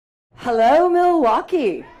Hello,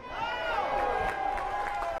 Milwaukee.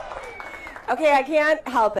 Okay, I can't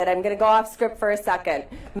help it. I'm going to go off script for a second.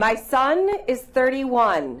 My son is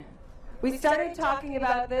 31. We started talking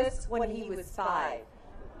about this when he was 5.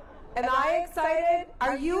 Am I excited?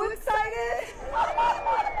 Are you excited?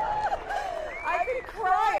 I could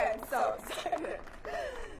cry. I'm so excited.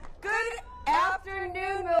 Good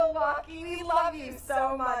afternoon, Milwaukee. We love you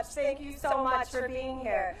so much. Thank you so much for being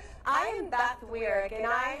here. I am Beth Weirick, and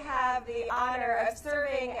I have the honor of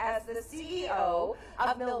serving as the CEO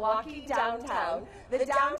of Milwaukee Downtown, the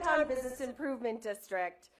Downtown Business Improvement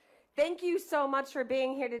District. Thank you so much for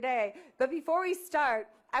being here today. But before we start,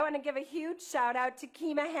 I want to give a huge shout out to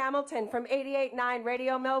Kima Hamilton from 88.9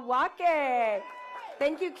 Radio Milwaukee.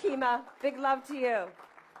 Thank you, Kima. Big love to you.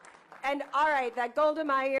 And all right, that Golda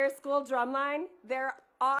Meir School drumline, they're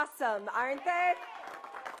awesome, aren't they?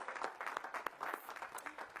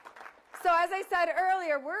 So as I said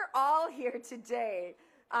earlier, we're all here today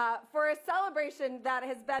for a celebration that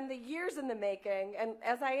has been the years in the making. And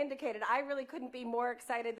as I indicated, I really couldn't be more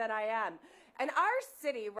excited than I am. And our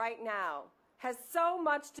city right now has so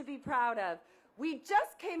much to be proud of. We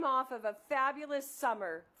just came off of a fabulous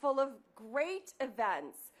summer full of great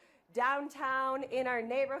events downtown, in our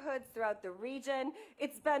neighborhoods, throughout the region.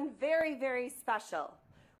 It's been very, very special.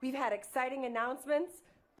 We've had exciting announcements,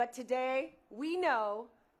 but today we know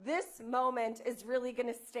this moment is really going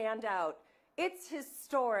to stand out. It's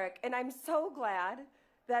historic, and I'm so glad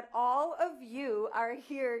that all of you are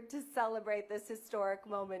here to celebrate this historic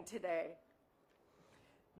moment today.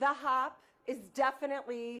 The Hop is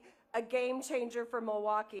definitely a game changer for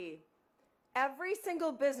Milwaukee. Every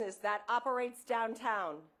single business that operates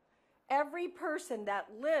downtown, every person that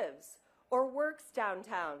lives or works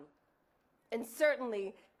downtown, and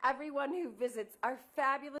certainly everyone who visits our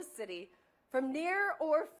fabulous city from near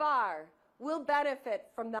or far will benefit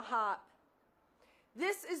from the Hop.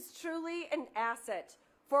 This is truly an asset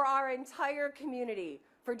for our entire community,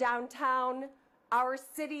 for downtown, our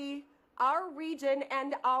city, our region,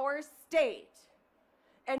 and our state,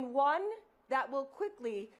 and one that will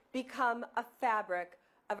quickly become a fabric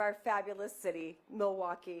of our fabulous city,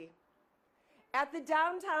 Milwaukee. At the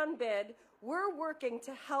Downtown Bid, we're working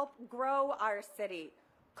to help grow our city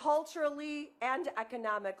culturally and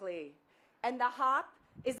economically. And the Hop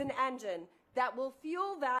is an engine that will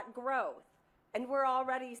fuel that growth, and we're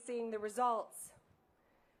already seeing the results.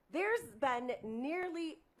 There's been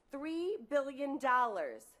nearly $3 billion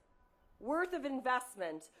worth of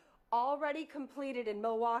investment already completed in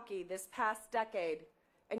Milwaukee this past decade.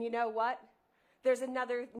 And you know what? There's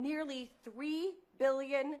another nearly $3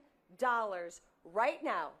 billion right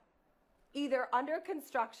now, either under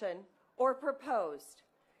construction or proposed.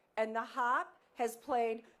 And the Hop has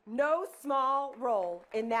played no small role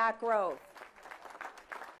in that growth.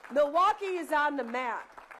 Milwaukee is on the map.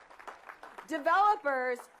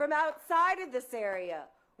 Developers from outside of this area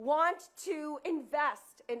want to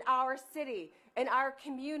invest in our city and our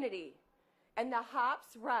community. And the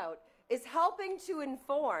Hop's route is helping to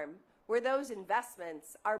inform where those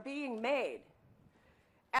investments are being made.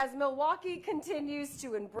 As Milwaukee continues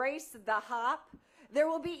to embrace the Hop, there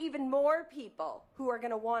will be even more people who are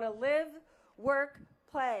going to want to live, work,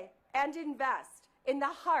 play, and invest in the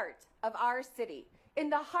heart of our city, in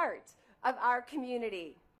the heart of our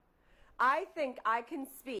community. I think I can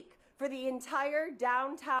speak for the entire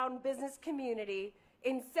downtown business community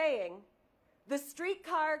in saying the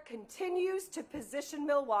streetcar continues to position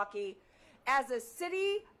Milwaukee as a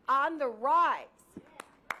city on the rise,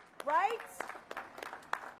 right?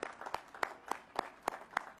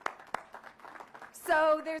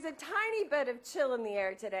 So there's a tiny bit of chill in the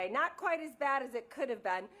air today, not quite as bad as it could have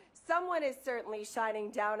been. Someone is certainly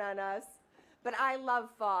shining down on us, but I love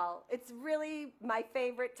fall. It's really my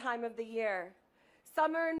favorite time of the year.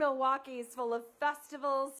 Summer in Milwaukee is full of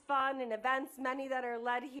festivals, fun, and events, many that are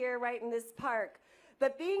led here right in this park.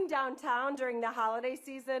 But being downtown during the holiday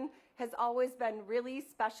season has always been really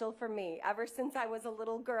special for me, ever since I was a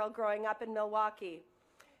little girl growing up in Milwaukee.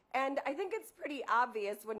 And I think it's pretty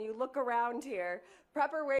obvious when you look around here,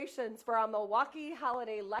 preparations for our Milwaukee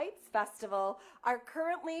Holiday Lights Festival are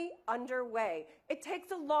currently underway. It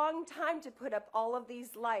takes a long time to put up all of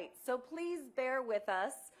these lights, so please bear with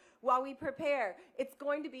us while we prepare. It's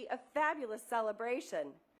going to be a fabulous celebration.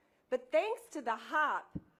 But thanks to the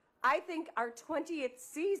Hop, I think our 20th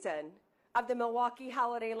season of the Milwaukee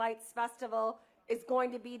Holiday Lights Festival is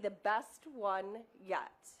going to be the best one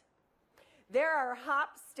yet. There are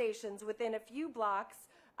Hop stations within a few blocks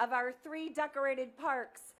of our 3 decorated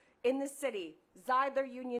parks in the city, Zeidler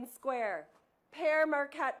Union Square, Pear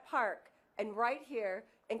Marquette Park, and right here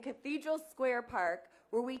in Cathedral Square Park,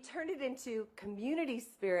 where we turn it into Community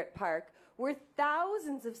Spirit Park, where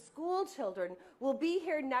thousands of school children will be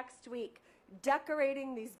here next week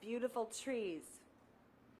decorating these beautiful trees.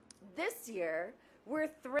 This year, we're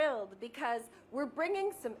thrilled because we're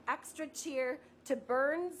bringing some extra cheer to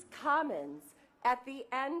Burns Commons at the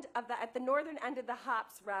northern end of the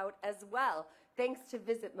Hops route as well. Thanks to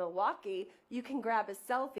Visit Milwaukee, you can grab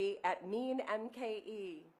a selfie at Mean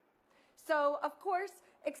MKE. So, of course,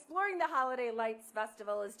 exploring the Holiday Lights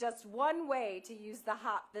Festival is just one way to use the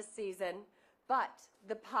Hop this season, but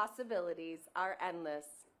the possibilities are endless.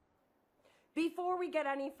 Before we get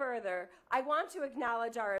any further, I want to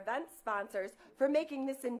acknowledge our event sponsors for making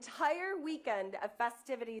this entire weekend of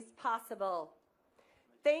festivities possible.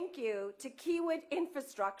 Thank you to Kiewit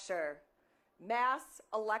Infrastructure, Mass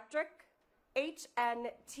Electric,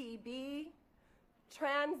 HNTB,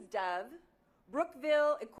 Transdev,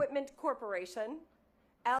 Brookville Equipment Corporation,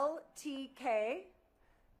 LTK,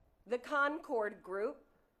 the Concord Group,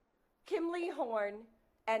 Kimley Horn,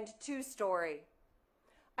 and Two Story.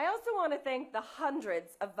 I also want to thank the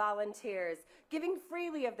hundreds of volunteers giving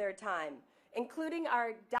freely of their time, including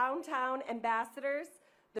our downtown ambassadors,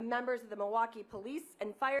 the members of the Milwaukee Police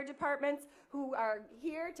and Fire Departments who are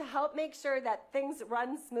here to help make sure that things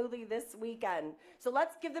run smoothly this weekend. So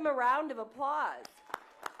let's give them a round of applause.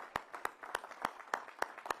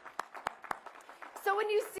 So when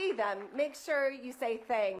you see them, make sure you say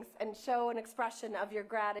thanks and show an expression of your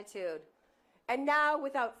gratitude. And now,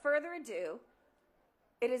 without further ado,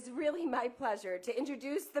 it is really my pleasure to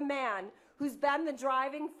introduce the man who's been the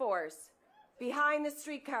driving force behind the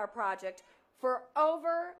streetcar project for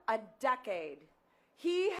over a decade.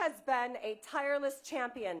 He has been a tireless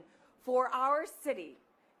champion for our city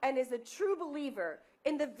and is a true believer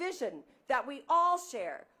in the vision that we all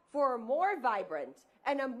share for a more vibrant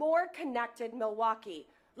and a more connected Milwaukee.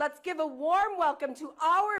 Let's give a warm welcome to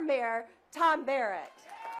our mayor, Tom Barrett.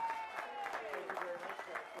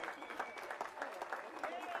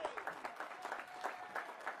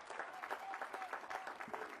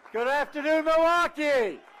 Good afternoon,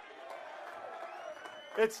 Milwaukee.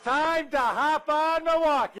 It's time to hop on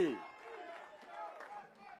Milwaukee.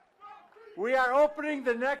 We are opening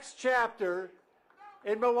the next chapter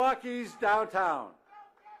in Milwaukee's downtown.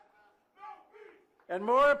 And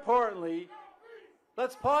more importantly,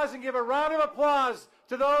 let's pause and give a round of applause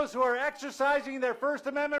to those who are exercising their First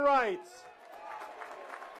Amendment rights.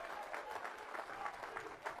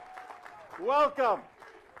 Welcome.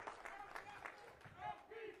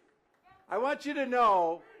 I want you to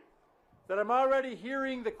know that I'm already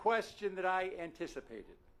hearing the question that I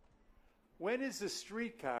anticipated. When is the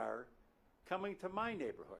streetcar coming to my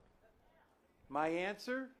neighborhood? My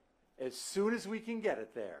answer, as soon as we can get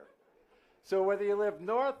it there. So whether you live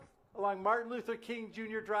north along Martin Luther King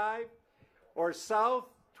Jr. Drive or south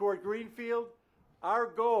toward Greenfield, our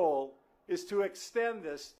goal is to extend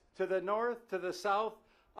this to the north, to the south,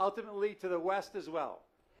 ultimately to the west as well.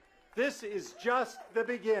 This is just the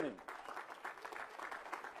beginning.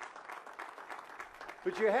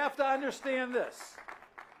 But you have to understand this.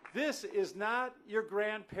 This is not your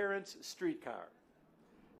grandparents' streetcar.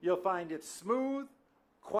 You'll find it smooth,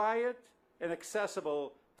 quiet, and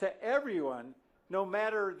accessible to everyone, no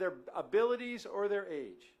matter their abilities or their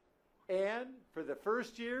age. And for the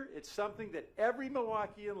first year, it's something that every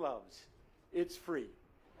Milwaukeean loves. It's free.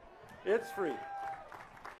 It's free.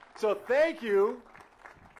 So thank you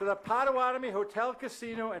to the Potawatomi Hotel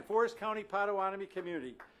Casino and Forest County Potawatomi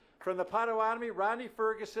community. From the Potawatomi, Rodney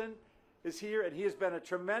Ferguson is here, and he has been a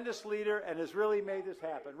tremendous leader and has really made this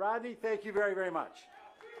happen. Rodney, thank you very, very much.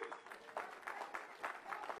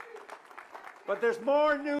 But there's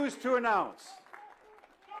more news to announce.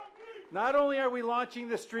 Not only are we launching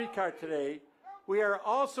the streetcar today, we are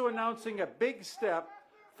also announcing a big step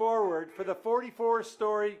forward for the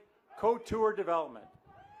 44-story Couture development.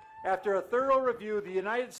 After a thorough review, the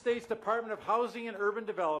United States Department of Housing and Urban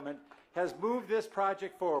Development has moved this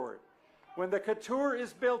project forward. When the Couture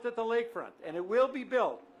is built at the lakefront, and it will be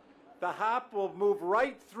built, the Hop will move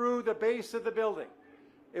right through the base of the building.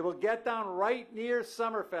 It will get down right near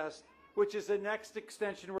Summerfest, which is the next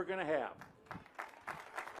extension we're going to have.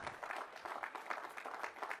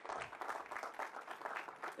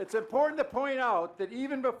 It's important to point out that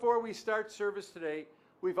even before we start service today,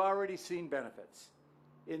 we've already seen benefits,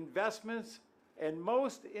 investments, and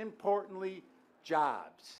most importantly,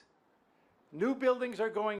 jobs. New buildings are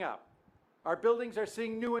going up. Our buildings are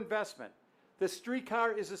seeing new investment. The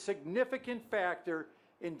streetcar is a significant factor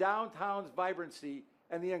in downtown's vibrancy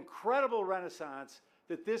and the incredible renaissance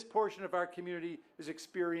that this portion of our community is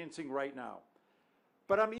experiencing right now.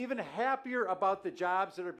 But I'm even happier about the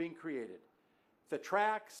jobs that are being created. the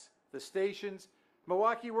tracks, the stations.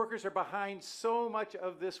 Milwaukee workers are behind so much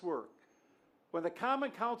of this work. When the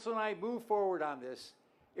Common Council and I moved forward on this,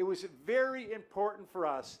 it was very important for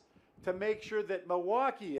us to make sure that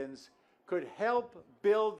Milwaukeeans could help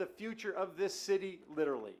build the future of this city,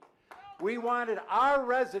 literally. We wanted our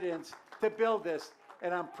residents to build this,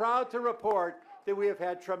 and I'm proud to report that we have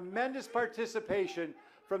had tremendous participation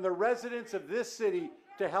from the residents of this city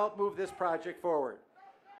to help move this project forward.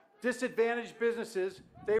 Disadvantaged businesses,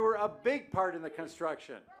 they were a big part in the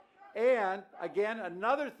construction. And again,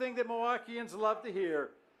 another thing that Milwaukeeans love to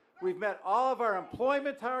hear, we've met all of our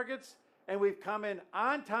employment targets and we've come in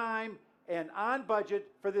on time and on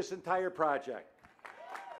budget for this entire project.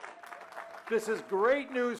 This is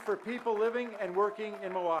great news for people living and working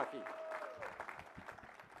in Milwaukee.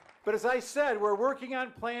 But as I said, we're working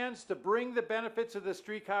on plans to bring the benefits of the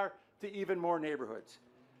streetcar to even more neighborhoods.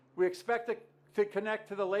 We expect to connect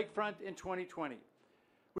to the lakefront in 2020.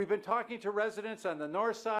 We've been talking to residents on the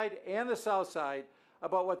north side and the south side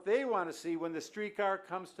about what they want to see when the streetcar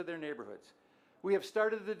comes to their neighborhoods. We have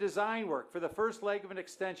started the design work for the first leg of an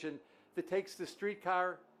extension that takes the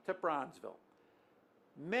streetcar to Bronzeville.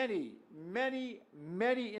 Many, many,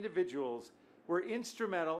 many individuals were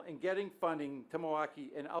instrumental in getting funding to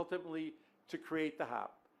Milwaukee and ultimately to create the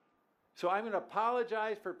HOP. So I'm going to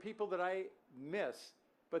apologize for people that I miss,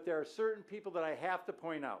 but there are certain people that I have to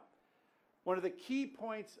point out. One of the key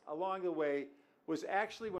points along the way was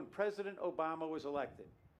actually when President Obama was elected,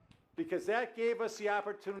 because that gave us the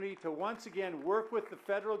opportunity to once again work with the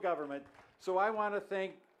federal government. So I want to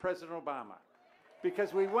thank President Obama,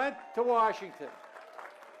 because we went to Washington.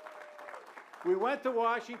 We went to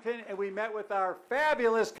Washington and we met with our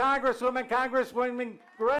fabulous Congresswoman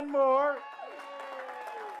Gwen Moore.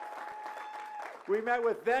 We met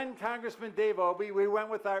with then Congressman Dave Obey. We met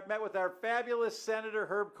with our fabulous Senator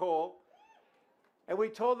Herb Kohl. And we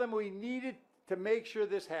told them we needed to make sure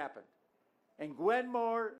this happened. And Gwen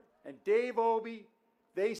Moore and Dave Obey,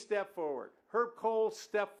 they stepped forward. Herb Kohl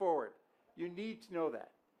stepped forward. You need to know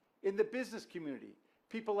that. In the business community,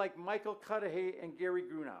 people like Michael Cudahy and Gary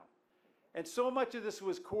Grunow. And so much of this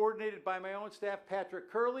was coordinated by my own staff, Patrick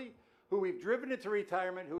Curley, who we've driven into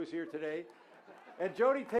retirement, who is here today, and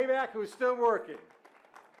Jody Tabak, who's still working.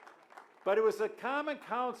 But it was the Common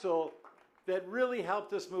Council that really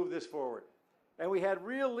helped us move this forward. And we had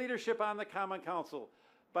real leadership on the Common Council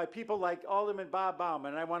by people like Alderman Bob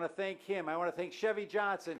Bauman, and I want to thank him. I want to thank Chevy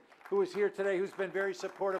Johnson, who is here today, who's been very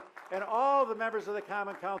supportive, and all the members of the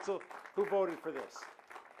Common Council who voted for this.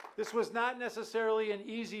 This was not necessarily an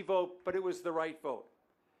easy vote, but it was the right vote.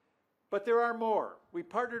 But there are more. We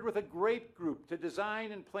partnered with a great group to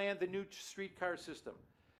design and plan the new streetcar system.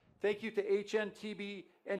 Thank you to HNTB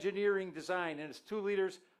Engineering Design and its two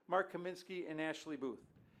leaders, Mark Kaminsky and Ashley Booth.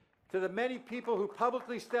 To the many people who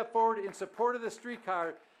publicly stepped forward in support of the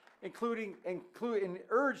streetcar, including and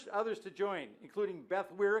urged others to join, including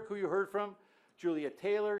Beth Wyrick, who you heard from, Julia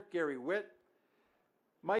Taylor, Gary Witt,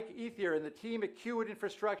 Mike Ethier, and the team at Kiewit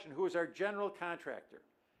Infrastructure, who is our general contractor.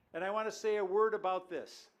 And I want to say a word about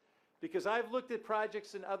this, because I've looked at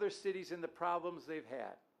projects in other cities and the problems they've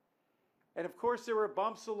had. And of course, there were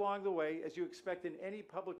bumps along the way, as you expect in any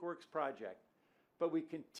public works project. But we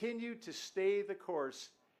continue to stay the course,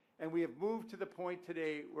 and we have moved to the point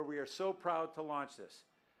today where we are so proud to launch this.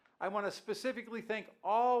 I want to specifically thank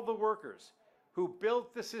all the workers who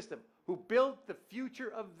built the system, who built the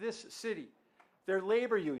future of this city, their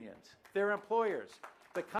labor unions, their employers,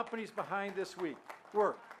 the companies behind this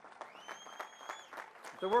work.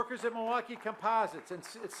 The workers at Milwaukee Composites and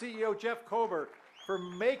CEO Jeff Kober for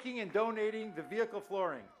making and donating the vehicle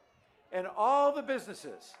flooring, and all the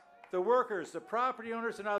businesses, the workers, the property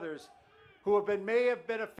owners, and others who may have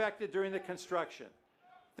been affected during the construction.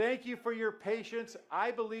 Thank you for your patience. I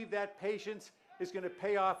believe that patience is going to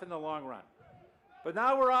pay off in the long run. But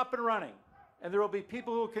now we're up and running, and there will be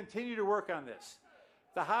people who will continue to work on this.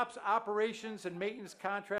 The HOP's operations and maintenance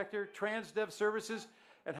contractor, Transdev Services,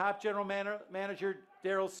 and HOP General Manager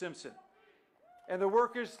Daryl Simpson. And the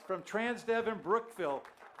workers from Transdev and Brookville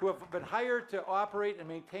who have been hired to operate and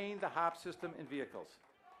maintain the HOP system in vehicles.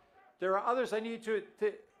 There are others I need to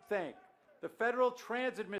thank. The Federal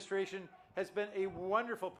Transit Administration has been a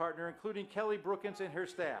wonderful partner, including Kelly Brookins and her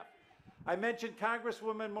staff. I mentioned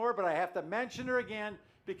Congresswoman Moore, but I have to mention her again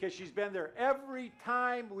because she's been there every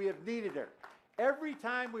time we have needed her. Every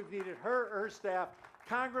time we've needed her or her staff,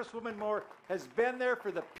 Congresswoman Moore has been there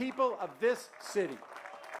for the people of this city.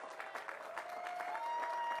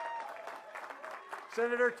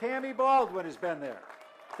 Senator Tammy Baldwin has been there.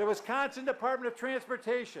 The Wisconsin Department of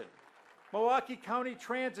Transportation, Milwaukee County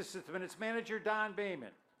Transit System and its manager Don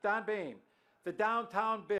Boehm, the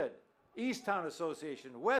Downtown Bid, East Town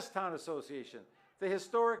Association, West Town Association, the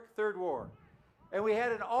historic Third Ward. And we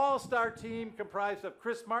had an all-star team comprised of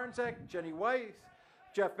Chris Martinzek, Jenny Weiss,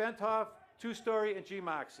 Jeff Benthoff, Two Story, and G.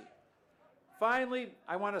 Moxie. Finally,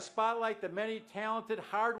 I want to spotlight the many talented,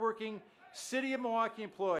 hardworking City of Milwaukee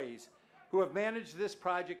employees who have managed this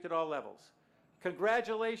project at all levels.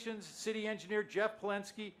 Congratulations, City Engineer Jeff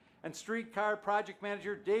Polensky and Streetcar Project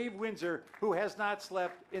Manager Dave Windsor, who has not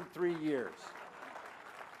slept in 3 years.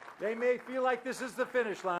 They may feel like this is the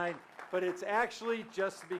finish line, but it's actually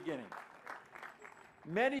just the beginning.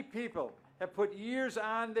 Many people have put years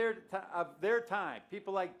on of their time.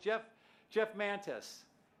 People like Jeff Mantis,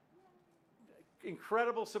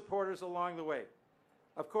 incredible supporters along the way.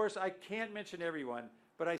 Of course, I can't mention everyone,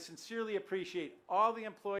 but I sincerely appreciate all the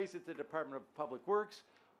employees at the Department of Public Works,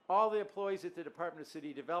 all the employees at the Department of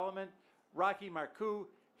City Development, Rocky Marcoux,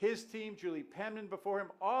 his team, Julie Penman before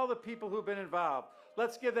him, all the people who've been involved.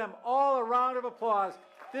 Let's give them all a round of applause.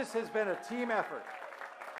 This has been a team effort.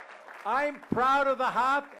 I'm proud of the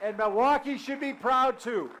HOP, and Milwaukee should be proud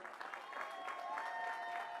too.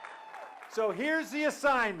 So here's the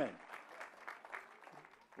assignment.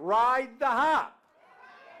 Ride the HOP.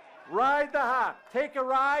 Ride the HOP. Take a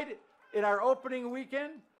ride in our opening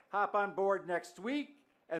weekend. Hop on board next week,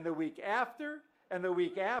 and the week after, and the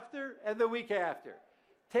week after, and the week after.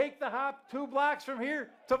 Take the HOP 2 blocks from here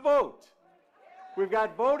to vote. We've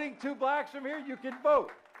got voting 2 blocks from here. You can vote.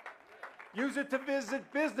 Use it to visit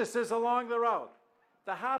businesses along the route.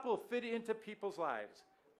 The HOP will fit into people's lives.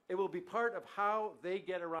 It will be part of how they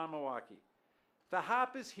get around Milwaukee. The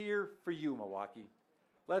HOP is here for you, Milwaukee.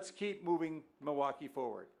 Let's keep moving Milwaukee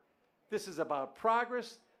forward. This is about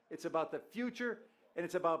progress, it's about the future, and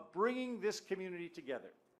it's about bringing this community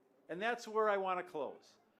together. And that's where I want to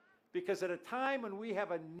close. Because at a time when we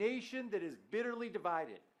have a nation that is bitterly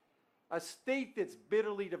divided, a state that's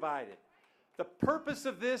bitterly divided, the purpose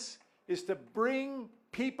of this is to bring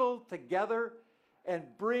people together and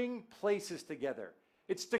bring places together.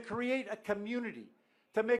 It's to create a community,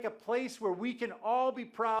 to make a place where we can all be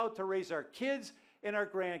proud to raise our kids and our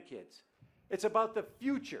grandkids. It's about the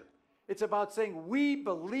future. It's about saying we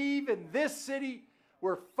believe in this city,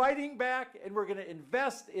 we're fighting back, and we're going to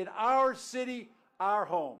invest in our city, our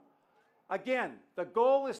home. Again, the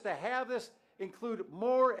goal is to have this include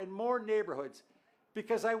more and more neighborhoods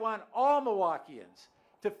because I want all Milwaukeeans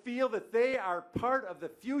to feel that they are part of the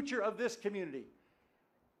future of this community.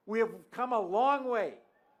 We have come a long way,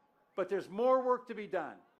 but there's more work to be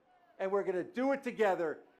done. And we're going to do it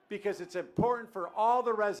together because it's important for all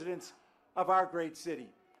the residents of our great city.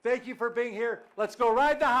 Thank you for being here. Let's go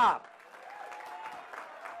ride the HOP.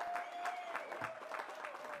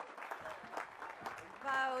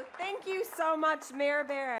 Wow, thank you so much, Mayor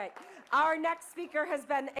Barrett. Our next speaker has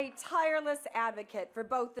been a tireless advocate for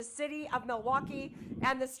both the City of Milwaukee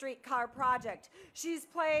and the Streetcar Project. She's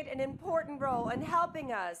played an important role in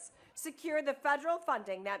helping us secure the federal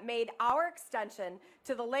funding that made our extension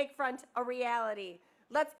to the lakefront a reality.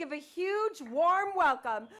 Let's give a huge, warm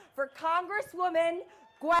welcome for Congresswoman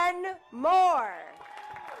Gwen Moore.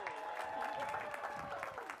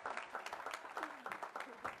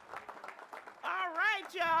 All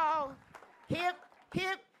right, y'all. Hip,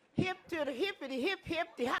 hip, hip to the hippity hip, hip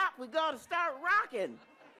the hop. We're going to start rocking.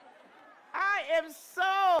 I am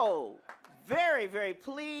so very, very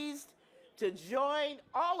pleased to join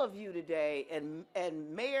all of you today and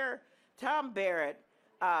Mayor Tom Barrett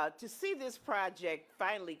to see this project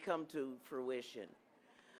finally come to fruition.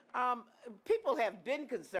 People have been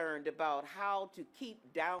concerned about how to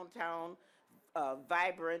keep downtown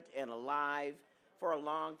vibrant and alive for a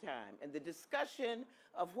long time. And the discussion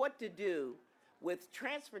of what to do with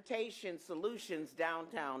transportation solutions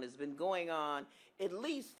downtown has been going on at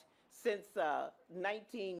least since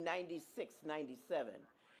 1996, 97.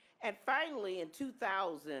 And finally, in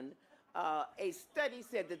 2000, a study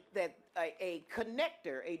said that a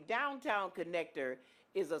connector, a downtown connector,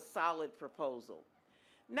 is a solid proposal.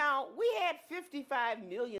 Now, we had $55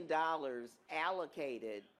 million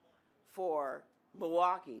allocated for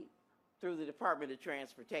Milwaukee through the Department of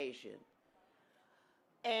Transportation.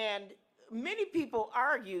 And many people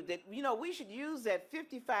argue that, we should use that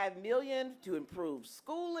 $55 million to improve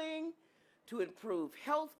schooling, to improve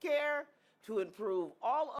health care, to improve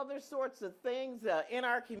all other sorts of things in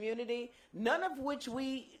our community, none of which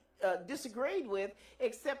we disagreed with,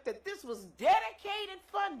 except that this was dedicated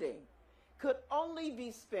funding, could only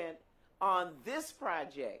be spent on this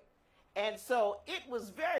project. And so it was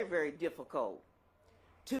very, very difficult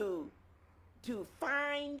to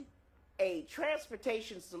find a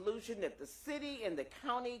transportation solution that the city and the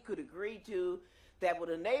county could agree to that would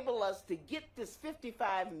enable us to get this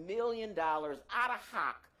 $55 million out of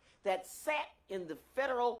HOC that sat in the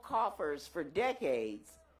federal coffers for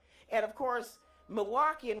decades. And of course,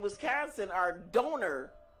 Milwaukee and Wisconsin are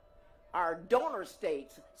donor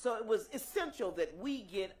states, so it was essential that we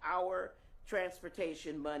get our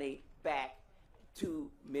transportation money back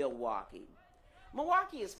to Milwaukee.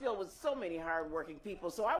 Milwaukee is filled with so many hardworking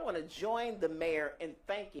people, so I want to join the mayor in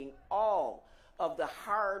thanking all of the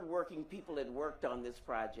hardworking people that worked on this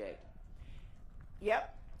project.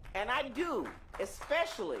 Yep, and I do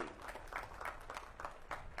especially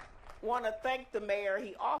want to thank the mayor.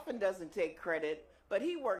 He often doesn't take credit, but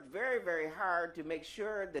he worked very, very hard to make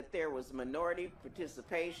sure that there was minority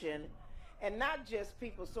participation and not just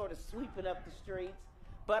people sort of sweeping up the streets,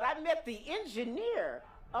 but I met the engineer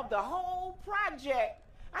of the whole project.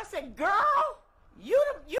 I said, girl, you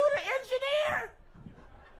the engineer?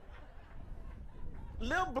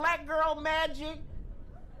 Little black girl magic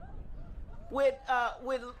with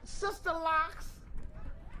sister locks.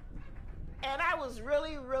 And I was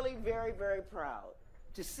really, really very, very proud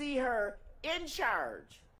to see her in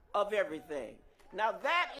charge of everything. Now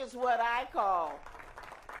that is what I call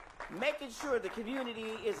making sure the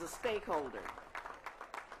community is a stakeholder.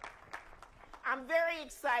 I'm very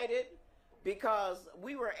excited because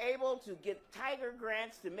we were able to get Tiger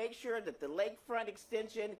grants to make sure that the lakefront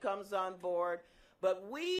extension comes on board. But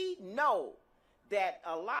we know that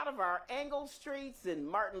a lot of our angle streets and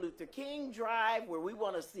Martin Luther King Drive, where we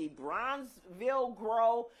want to see Bronzeville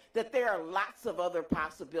grow, that there are lots of other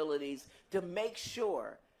possibilities to make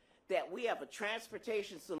sure that we have a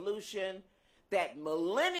transportation solution, that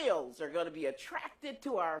millennials are going to be attracted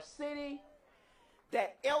to our city,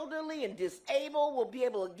 that elderly and disabled will be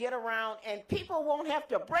able to get around, and people won't have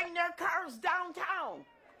to bring their cars downtown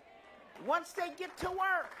once they get to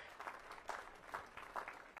work.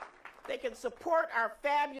 They can support our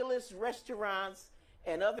fabulous restaurants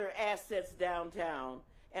and other assets downtown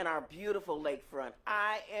and our beautiful lakefront.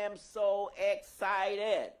 I am so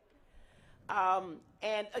excited.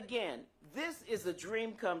 And again, this is a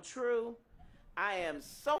dream come true. I am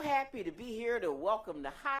so happy to be here to welcome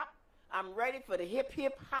the hop. I'm ready for the hip,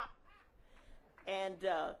 hip, hop. And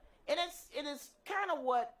it is kind of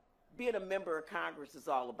what being a member of Congress is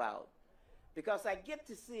all about, because I get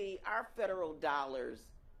to see our federal dollars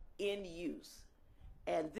in use.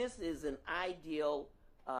 And this is an ideal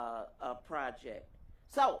project.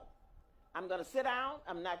 So I'm going to sit down.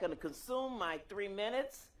 I'm not going to consume my 3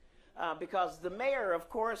 minutes because the mayor, of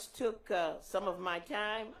course, took some of my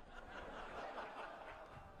time.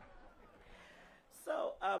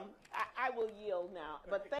 So I will yield now.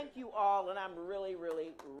 But thank you all, and I'm really,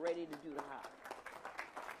 really ready to do the hop.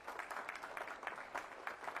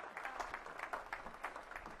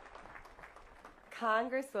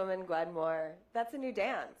 Congresswoman Glenmore, that's a new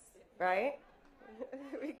dance, right?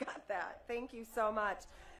 We got that. Thank you so much.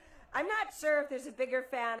 I'm not sure if there's a bigger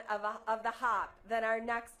fan of the hop than our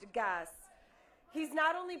next guest. He's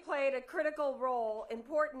not only played a critical role,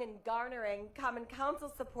 important in garnering Common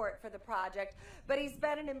Council support for the project, but he's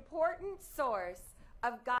been an important source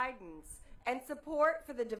of guidance and support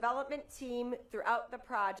for the development team throughout the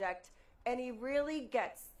project, and he really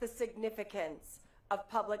gets the significance of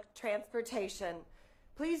public transportation.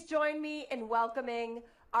 Please join me in welcoming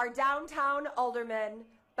our downtown alderman,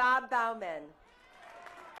 Bob Bauman.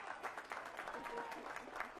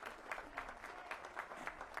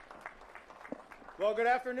 Well, good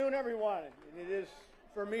afternoon, everyone. And it is,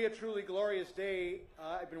 for me, a truly glorious day.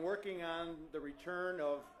 I've been working on the return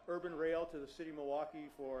of urban rail to the city of Milwaukee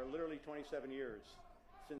for literally 27 years.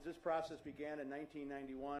 Since this process began in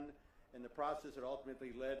 1991, and the process that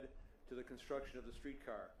ultimately led to the construction of the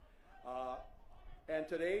streetcar. And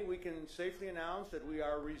today we can safely announce that we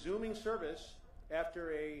are resuming service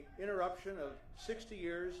after an interruption of 60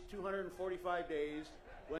 years, 245 days,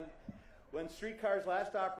 when streetcars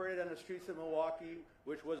last operated on the streets of Milwaukee,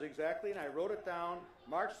 which was exactly, and I wrote it down,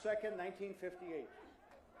 March 2nd, 1958.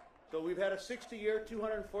 So we've had a 60-year,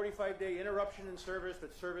 245-day interruption in service,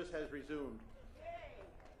 but service has resumed.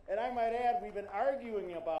 And I might add, we've been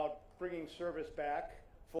arguing about bringing service back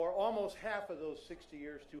for almost half of those 60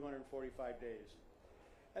 years, 245 days.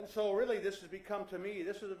 And so really this has become, to me,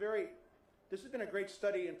 this has been a great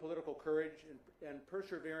study in political courage and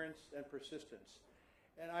perseverance and persistence.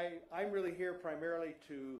 And I'm really here primarily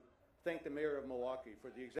to thank the mayor of Milwaukee for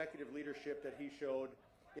the executive leadership that he showed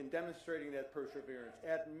in demonstrating that perseverance.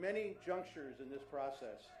 At many junctures in this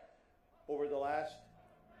process over the last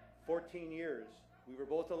 14 years, we were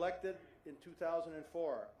both elected in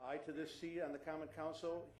 2004, I to this seat on the Common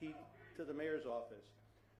Council, he to the mayor's office.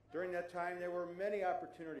 During that time, there were many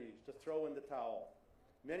opportunities to throw in the towel,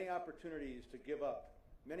 many opportunities to give up,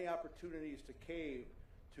 many opportunities to cave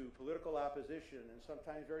to political opposition, and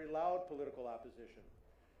sometimes very loud political opposition.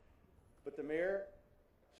 But the mayor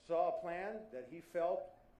saw a plan that he felt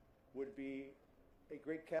would be a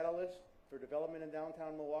great catalyst for development in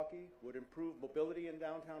downtown Milwaukee, would improve mobility in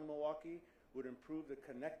downtown Milwaukee, would improve the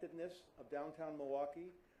connectedness of downtown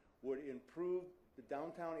Milwaukee, would improve the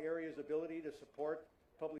downtown area's ability to support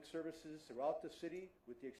public services throughout the city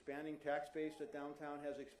with the expanding tax base that downtown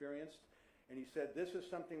has experienced. And he said, this is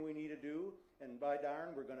something we need to do, and by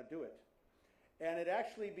darn, we're going to do it. And it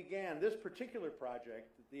actually began, this particular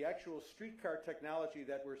project, the actual streetcar technology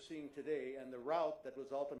that we're seeing today and the route that was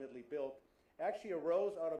ultimately built actually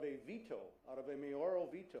arose out of a veto, out of a mayoral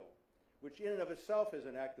veto, which in and of itself is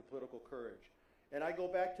an act of political courage. And I go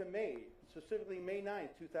back to May, specifically May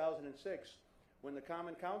 9th, 2006, when the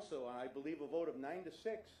Common Council, on I believe a vote of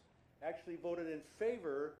 9-6, actually voted in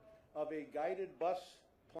favor of a guided bus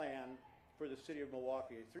plan for the city of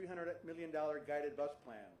Milwaukee, a $300 million guided bus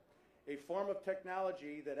plan, a form of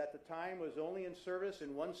technology that at the time was only in service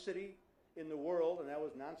in one city in the world, and that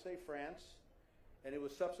was Nancy, France, and it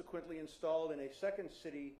was subsequently installed in a second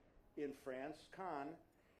city in France, Cannes,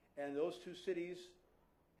 and those two cities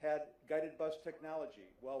had guided bus technology.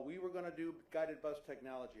 Well, we were going to do guided bus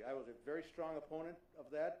technology. I was a very strong opponent of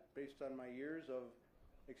that based on my years of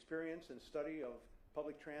experience and study of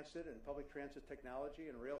public transit and public transit technology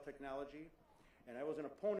and rail technology, and I was an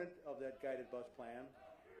opponent of that guided bus plan.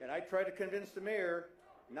 And I tried to convince the mayor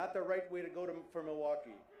not the right way to go for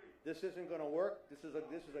Milwaukee. This isn't going to work. This is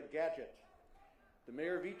a gadget. The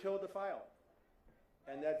mayor vetoed the file,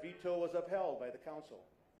 and that veto was upheld by the council.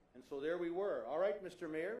 And so there we were. All right,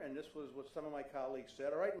 Mr. Mayor, and this was what some of my colleagues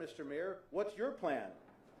said. All right, Mr. Mayor, what's your plan?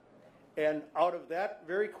 And out of that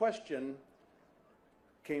very question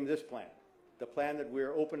came this plan, the plan that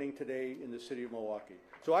we're opening today in the city of Milwaukee.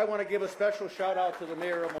 So I want to give a special shout out to the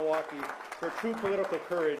mayor of Milwaukee for true political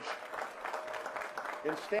courage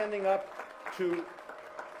in standing up to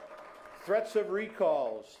threats of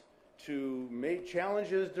recalls, to make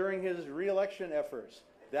challenges during his re-election efforts.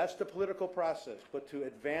 That's the political process. But to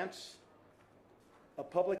advance a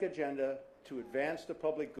public agenda, to advance the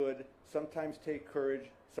public good, sometimes take courage,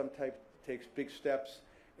 sometimes takes big steps,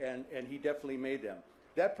 and he definitely made them.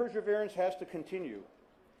 That perseverance has to continue,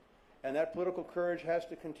 and that political courage has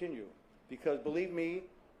to continue, because believe me,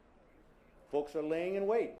 folks are laying in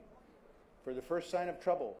wait for the first sign of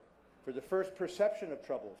trouble, for the first perception of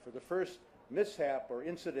trouble, for the first mishap or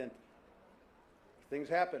incident. Things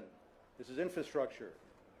happen. This is infrastructure.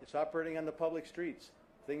 It's operating on the public streets.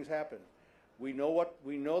 Things happen. We know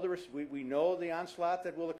the onslaught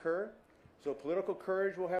that will occur, so political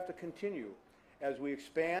courage will have to continue as we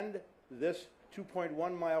expand this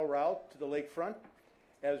 2.1 mile route to the lakefront,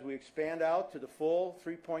 as we expand out to the full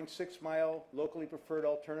 3.6 mile locally preferred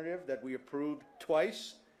alternative that we approved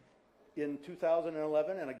twice in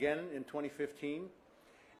 2011 and again in 2015,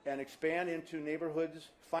 and expand into neighborhoods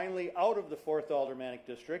finally out of the 4th Aldermanic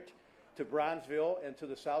District to Bronzeville and to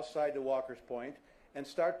the south side to Walker's Point, and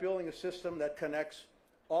start building a system that connects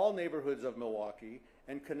all neighborhoods of Milwaukee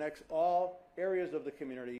and connects all areas of the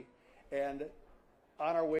community, and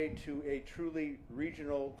on our way to a truly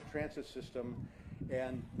regional transit system.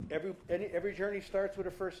 And every journey starts with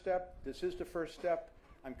a first step. This is the first step.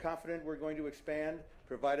 I'm confident we're going to expand,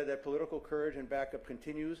 provided that political courage and backup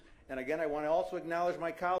continues. And again, I want to also acknowledge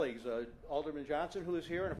my colleagues, Alderman Johnson, who is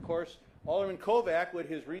here, and of course, Alderman Kovac with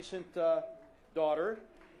his recent daughter.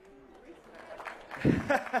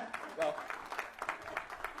 Well,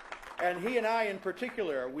 and he and I in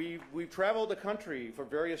particular, we've traveled the country for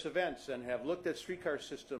various events and have looked at streetcar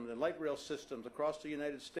systems and light rail systems across the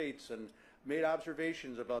United States and made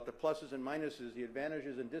observations about the pluses and minuses, the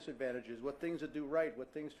advantages and disadvantages, what things to do right,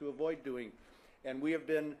 what things to avoid doing. And we have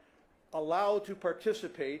been allowed to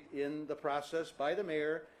participate in the process by the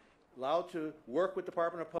mayor, allowed to work with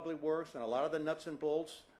Department of Public Works and a lot of the nuts and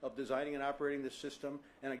bolts of designing and operating this system.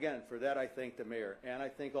 And again, for that I thank the mayor, and I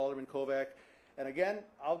thank Alderman Kovac. And again,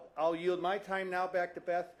 I'll yield my time now back to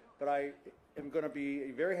Beth, but I am going to be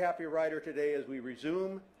a very happy rider today as we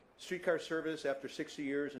resume streetcar service after 60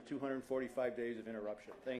 years and 245 days of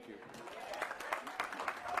interruption. Thank you.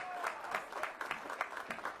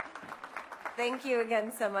 Thank you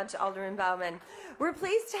again so much, Alderman Bauman. We're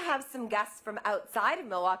pleased to have some guests from outside of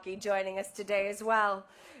Milwaukee joining us today as well.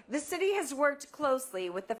 The city has worked closely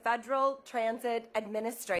with the Federal Transit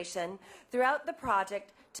Administration throughout the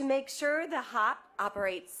project to make sure the HOT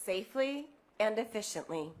operates safely and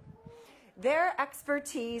efficiently. Their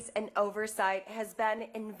expertise and oversight has been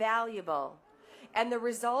invaluable And the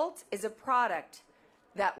result is a product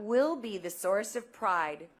that will be the source of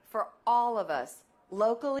pride for all of us,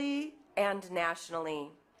 locally and nationally.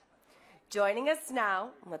 Joining us now,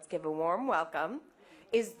 let's give a warm welcome,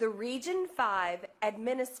 is the Region 5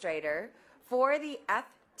 Administrator for the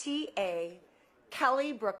FTA,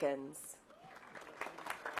 Kelly Brookins.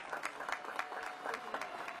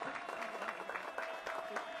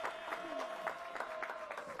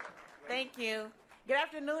 Thank you. Good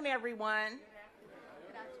afternoon, everyone.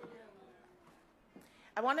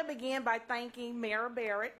 I want to begin by thanking Mayor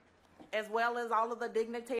Barrett, as well as all of the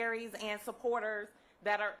dignitaries and supporters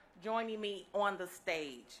that are joining me on the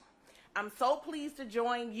stage. I'm so pleased to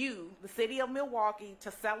join you, the City of Milwaukee,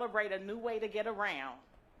 to celebrate a new way to get around.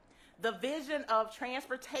 The vision of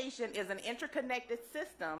transportation is an interconnected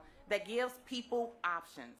system that gives people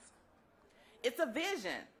options. It's a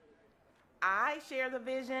vision. I share the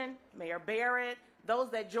vision, Mayor Barrett,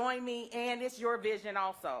 those that join me, and it's your vision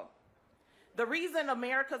also. The reason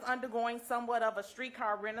America's undergoing somewhat of a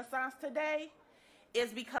streetcar renaissance today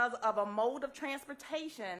is because of a mode of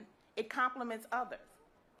transportation. It complements others.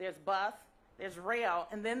 There's bus, there's rail,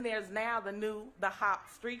 and then there's now the HOP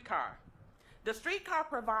streetcar. The streetcar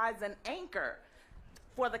provides an anchor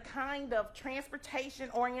for the kind of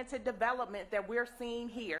transportation-oriented development that we're seeing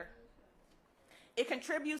here. It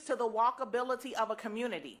contributes to the walkability of a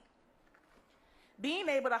community. Being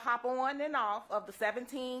able to hop on and off of the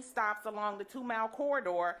 17 stops along the 2-mile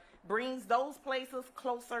corridor brings those places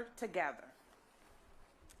closer together.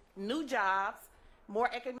 New jobs, more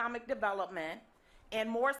economic development, and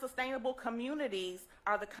more sustainable communities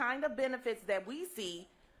are the kind of benefits that we see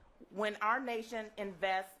when our nation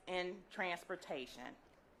invests in transportation.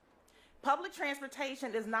 Public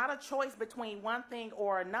transportation is not a choice between one thing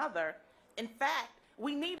or another. In fact,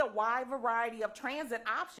 we need a wide variety of transit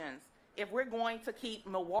options if we're going to keep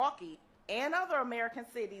Milwaukee and other American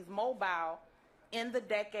cities mobile in the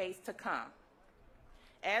decades to come.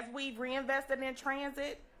 As we've reinvested in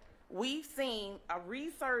transit, we've seen a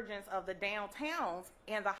resurgence of the downtowns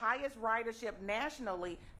and the highest ridership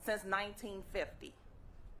nationally since 1950.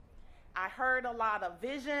 I heard a lot of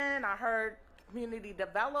vision, I heard community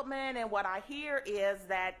development, and what I hear is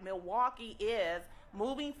that Milwaukee is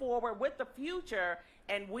moving forward with the future,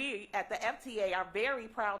 and we at the FTA are very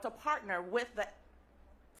proud to partner with the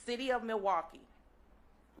City of Milwaukee,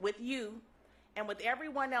 with you, and with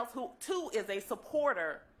everyone else who too is a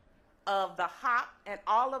supporter of the HOP and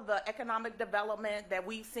all of the economic development that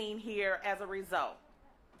we've seen here as a result.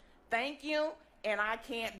 Thank you, and I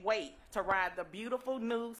can't wait to ride the beautiful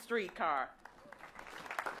new streetcar.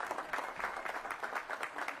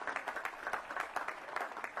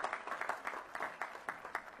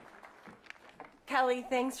 Kelly,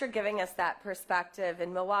 thanks for giving us that perspective.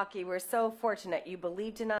 In Milwaukee, we're so fortunate you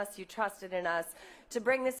believed in us, you trusted in us to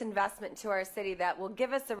bring this investment to our city that will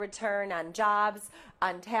give us a return on jobs,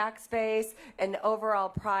 on tax base, and overall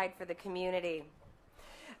pride for the community.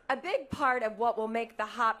 A big part of what will make the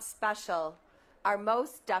HOP special are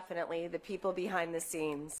most definitely the people behind the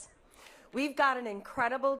scenes. We've got an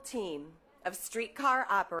incredible team of streetcar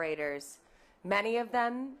operators, many of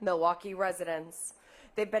them Milwaukee residents.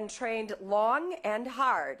 They've been trained long and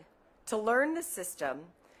hard to learn the system,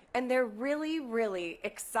 and they're really, really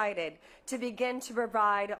excited to begin to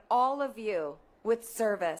provide all of you with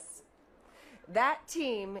service. That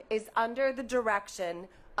team is under the direction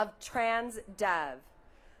of TransDev.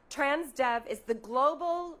 TransDev is the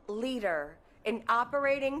global leader in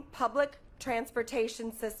operating public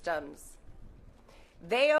transportation systems.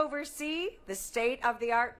 They oversee the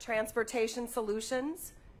state-of-the-art transportation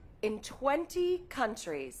solutions in 20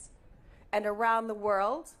 countries and around the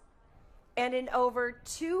world, and in over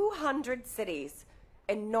 200 cities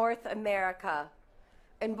in North America.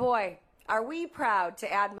 And boy, are we proud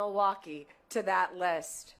to add Milwaukee to that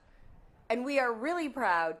list. And we are really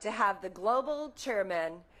proud to have the global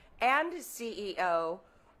chairman and CEO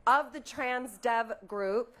of the TransDev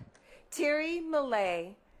Group, Thierry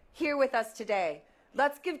Millet, here with us today.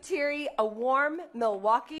 Let's give Thierry a warm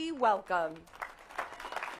Milwaukee welcome.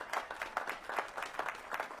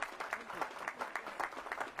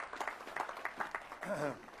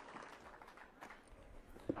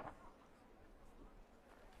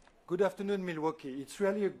 Good afternoon, Milwaukee. It's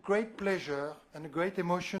really a great pleasure and a great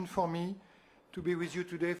emotion for me to be with you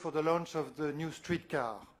today for the launch of the new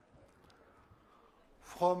streetcar.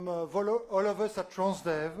 From all of us at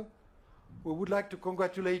TransDev, we would like to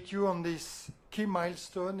congratulate you on this key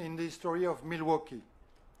milestone in the history of Milwaukee.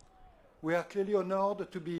 We are clearly honored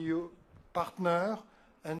to be your partner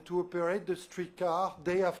and to operate the streetcar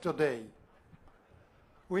day after day.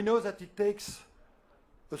 We know that it takes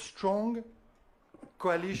a strong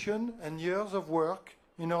coalition and years of work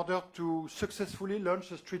in order to successfully launch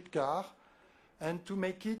a streetcar and to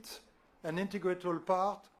make it an integral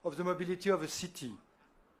part of the mobility of a city.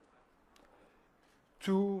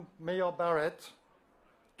 To Mayor Barrett,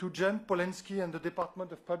 to Jen Polensky and the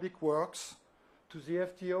Department of Public Works, to the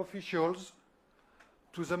FTA officials,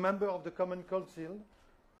 to the member of the Common Council,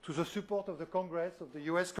 to the support of the Congress, of the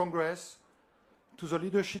US Congress, to the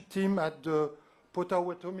leadership team at the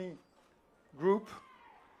Potawatomi Group,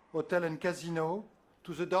 Hotel and Casino,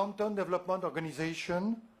 to the Downtown Development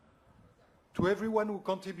Organization, to everyone who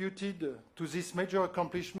contributed to this major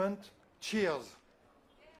accomplishment, cheers.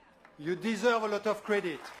 You deserve a lot of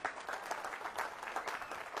credit.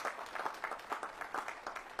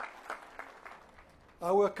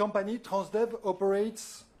 Our company, Transdev,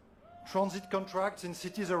 operates transit contracts in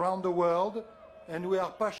cities around the world, and we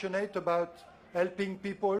are passionate about helping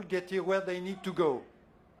people get here where they need to go,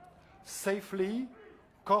 safely,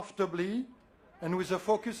 comfortably, and with a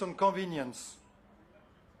focus on convenience.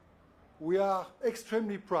 We are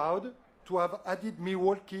extremely proud to have added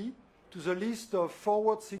Milwaukee to the list of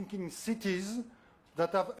forward-thinking cities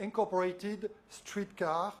that have incorporated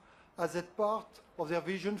streetcar as a part of their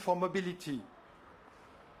vision for mobility.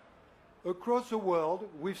 Across the world,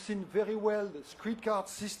 we've seen very well streetcar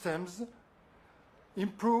systems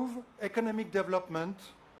improve economic development,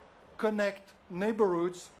 connect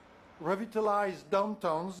neighborhoods, revitalize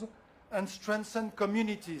downtowns, and strengthen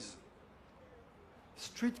communities.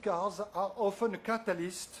 Streetcars are often a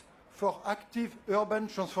catalyst for active urban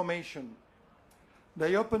transformation.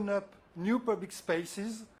 They open up new public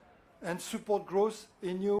spaces and support growth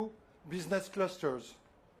in new business clusters.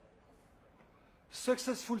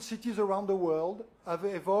 Successful cities around the world have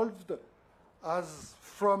evolved as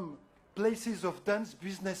from places of dense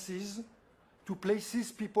businesses to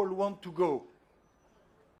places people want to go,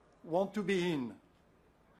 want to be in.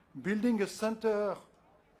 Building a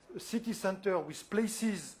city center with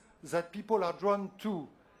places that people are drawn to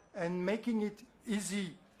and making it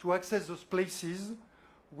easy to access those places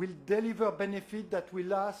will deliver benefit that will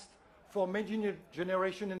last for many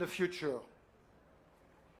generations in the future.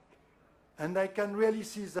 And I can really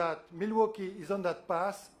see that Milwaukee is on that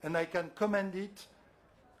path, and I can commend it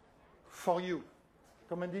for you.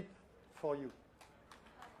 Commend it for you.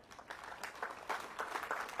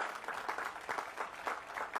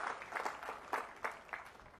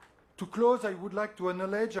 To close, I would like to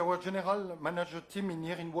acknowledge our general manager team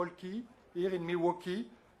here in Milwaukee,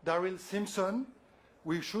 Daryl Simpson.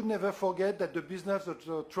 We should never forget that the business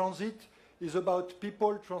of transit is about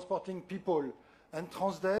people transporting people, and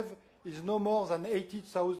Transdev is no more than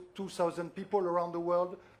 82,000 people around the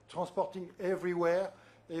world transporting everywhere,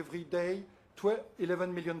 every day,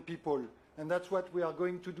 11 million people. And that's what we are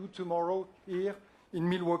going to do tomorrow here in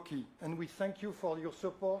Milwaukee. And we thank you for your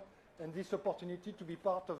support and this opportunity to be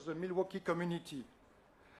part of the Milwaukee community.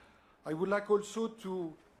 I would like also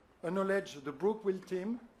to acknowledge the Brookville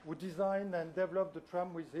team who designed and developed the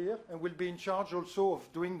tramways here and will be in charge also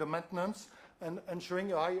of doing the maintenance and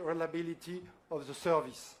ensuring a high reliability of the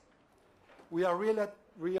service. We are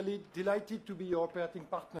really delighted to be your operating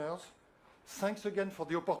partners. Thanks again for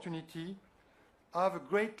the opportunity. Have a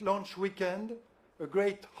great launch weekend, a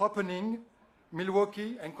great opening,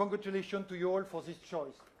 Milwaukee, and congratulations to you all for this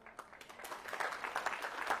choice.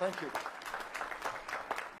 Thank you.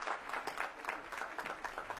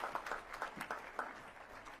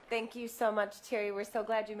 Thank you so much, Thierry. We're so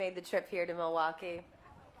glad you made the trip here to Milwaukee.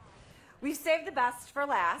 We've saved the best for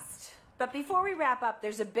last, but before we wrap up,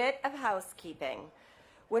 there's a bit of housekeeping.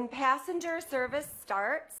 When passenger service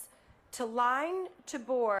starts, the line to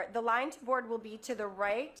board will be to the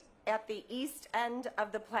right at the east end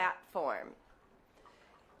of the platform.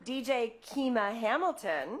 DJ Kima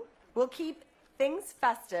Hamilton will keep things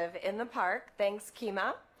festive in the park, thanks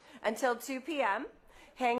Kima, until 2 p.m.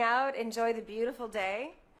 Hang out, enjoy the beautiful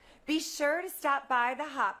day. Be sure to stop by the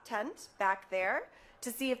hop tent back there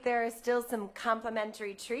to see if there are still some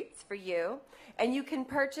complimentary treats for you. And you can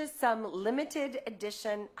purchase some limited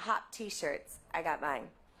edition hop t-shirts. I got mine.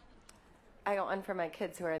 I got one for my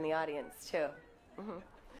kids who are in the audience too.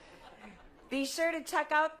 Be sure to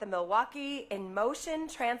check out the Milwaukee in Motion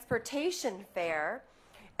Transportation Fair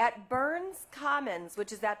at Burns Commons,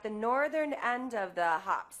 which is at the northern end of the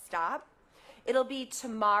hop stop. It'll be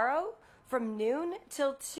tomorrow from noon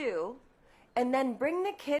till 2, and then bring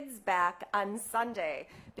the kids back on Sunday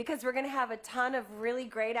because we're going to have a ton of really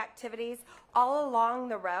great activities all along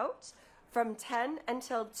the route from 10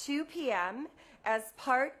 until 2 p.m. as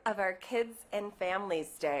part of our Kids and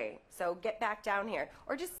Families Day. So get back down here,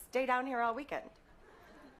 or just stay down here all weekend.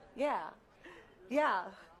 Yeah.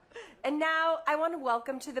 And now I want to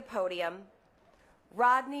welcome to the podium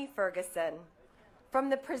Rodney Ferguson from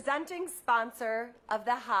the presenting sponsor of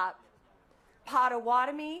the HOP,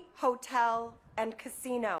 Potawatomi Hotel and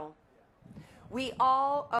Casino. We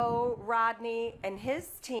all owe Rodney and his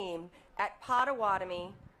team at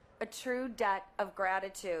Potawatomi a true debt of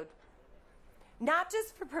gratitude, not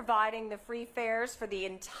just for providing the free fares for the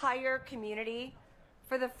entire community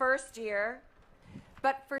for the first year,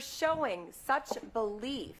 but for showing such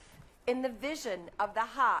belief in the vision of the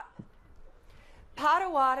HOP.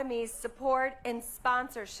 Potawatomi's support and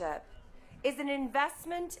sponsorship is an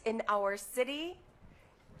investment in our city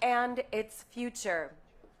and its future.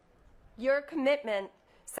 Your commitment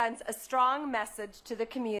sends a strong message to the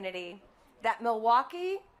community that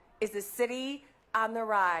Milwaukee is a city on the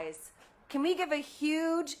rise. Can we give a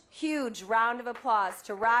huge, huge round of applause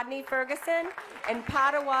to Rodney Ferguson and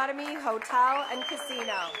Potawatomi Hotel and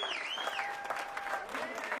Casino.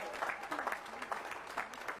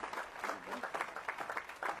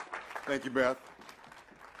 Thank you, Beth.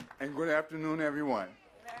 And good afternoon, everyone.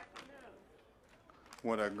 Good afternoon.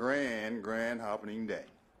 What a grand happening day.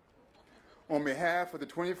 On behalf of the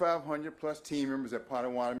 2,500 plus team members at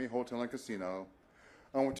Potawatomi Hotel and Casino,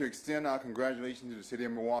 I want to extend our congratulations to the City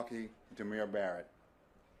of Milwaukee and to Mayor Barrett.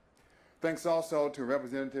 Thanks also to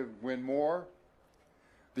Representative Wynn Moore,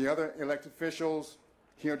 the other elected officials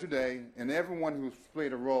here today, and everyone who's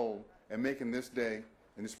played a role in making this day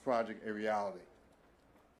and this project a reality.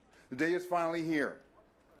 The day is finally here,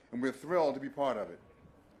 and we're thrilled to be part of it.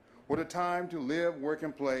 What a time to live, work,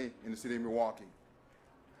 and play in the city of Milwaukee.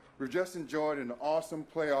 We've just enjoyed an awesome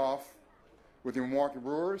playoff with the Milwaukee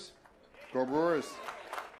Brewers. Go Brewers!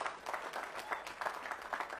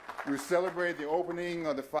 We celebrated the opening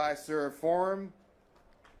of the Fiserv Forum.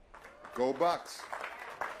 Go Bucks!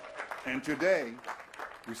 And today,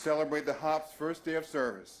 we celebrate the HOP's first day of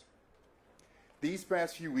service. These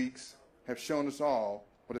past few weeks have shown us all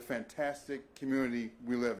what a fantastic community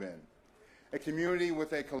we live in. A community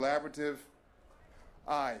with a collaborative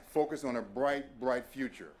eye focused on a bright, bright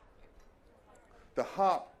future. The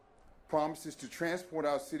HOP promises to transport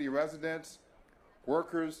our city residents,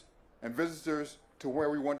 workers, and visitors to where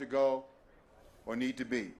we want to go or need to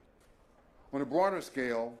be. On a broader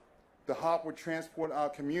scale, the HOP will transport our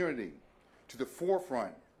community to the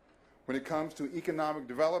forefront when it comes to economic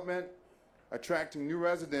development, attracting new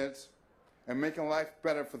residents, and making life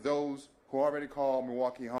better for those who already call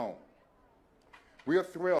Milwaukee home. We are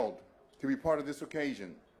thrilled to be part of this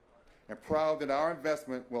occasion and proud that our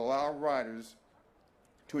investment will allow riders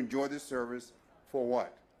to enjoy this service for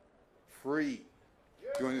what? Free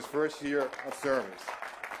during this first year of service.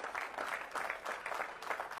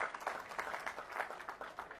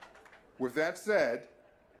 With that said,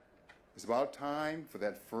 it's about time for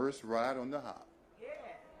that first ride on the HOP. Yeah.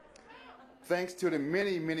 Thanks to the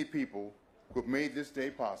many, many people who have made this day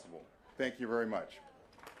possible. Thank you very much.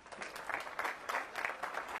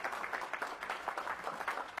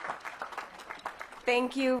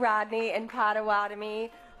 Thank you, Rodney and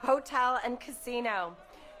Potawatomi Hotel and Casino.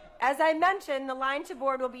 As I mentioned, the line to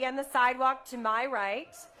board will be on the sidewalk to my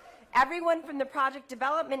right. Everyone from the project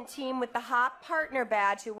development team with the HOP partner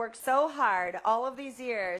badge who worked so hard all of these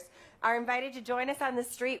years are invited to join us on the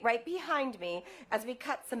street right behind me as we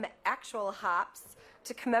cut some actual hops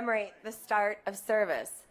to commemorate the start of service.